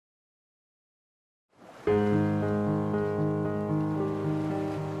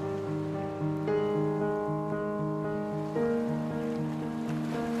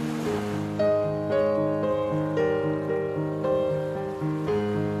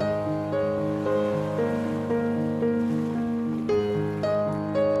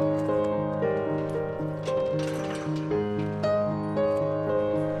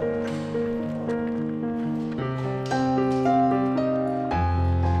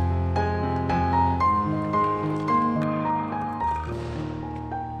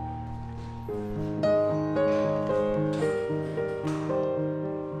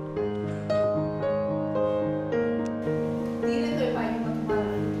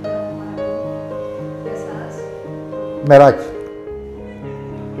μεράκι.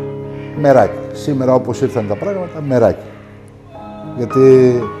 Μεράκι. Σήμερα όπως ήρθαν τα πράγματα, μεράκι.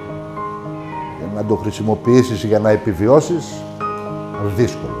 Γιατί να το χρησιμοποιήσεις για να επιβιώσεις,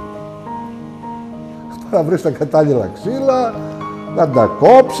 δύσκολο. Να βρεις τα κατάλληλα ξύλα, να τα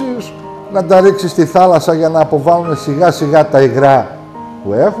κόψεις, να τα ρίξεις στη θάλασσα για να αποβάλουν σιγά σιγά τα υγρά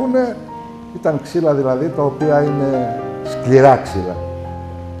που έχουν. Ήταν ξύλα δηλαδή τα οποία είναι σκληρά ξύλα.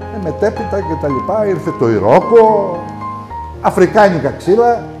 Μετέπειτα και τα λοιπά ήρθε το Ιρόκο, αφρικάνικα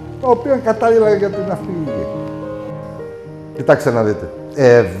ξύλα, τα οποία είναι κατάλληλα για την ναυπηγική. Κοιτάξτε να δείτε,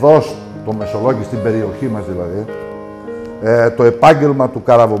 εδώ στο Μεσολόγγι, στην περιοχή μας δηλαδή, το επάγγελμα του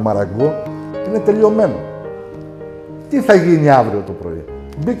καραβομαραγκού είναι τελειωμένο. Τι θα γίνει αύριο το πρωί?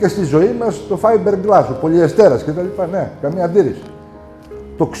 Μπήκε στη ζωή μας το fiberglass, ο πολυεστέρας κτλ. Ναι, καμία αντίρρηση.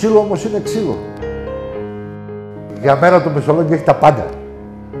 Το ξύλο όμως είναι ξύλο. Για μένα το Μεσολόγγι έχει τα πάντα.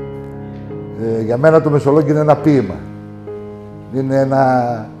 Για μένα το Μεσολόγγι είναι ένα ποίημα. Είναι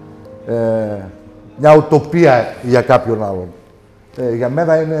μια ουτοπία για κάποιον άλλον. Για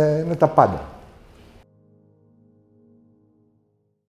μένα είναι τα πάντα.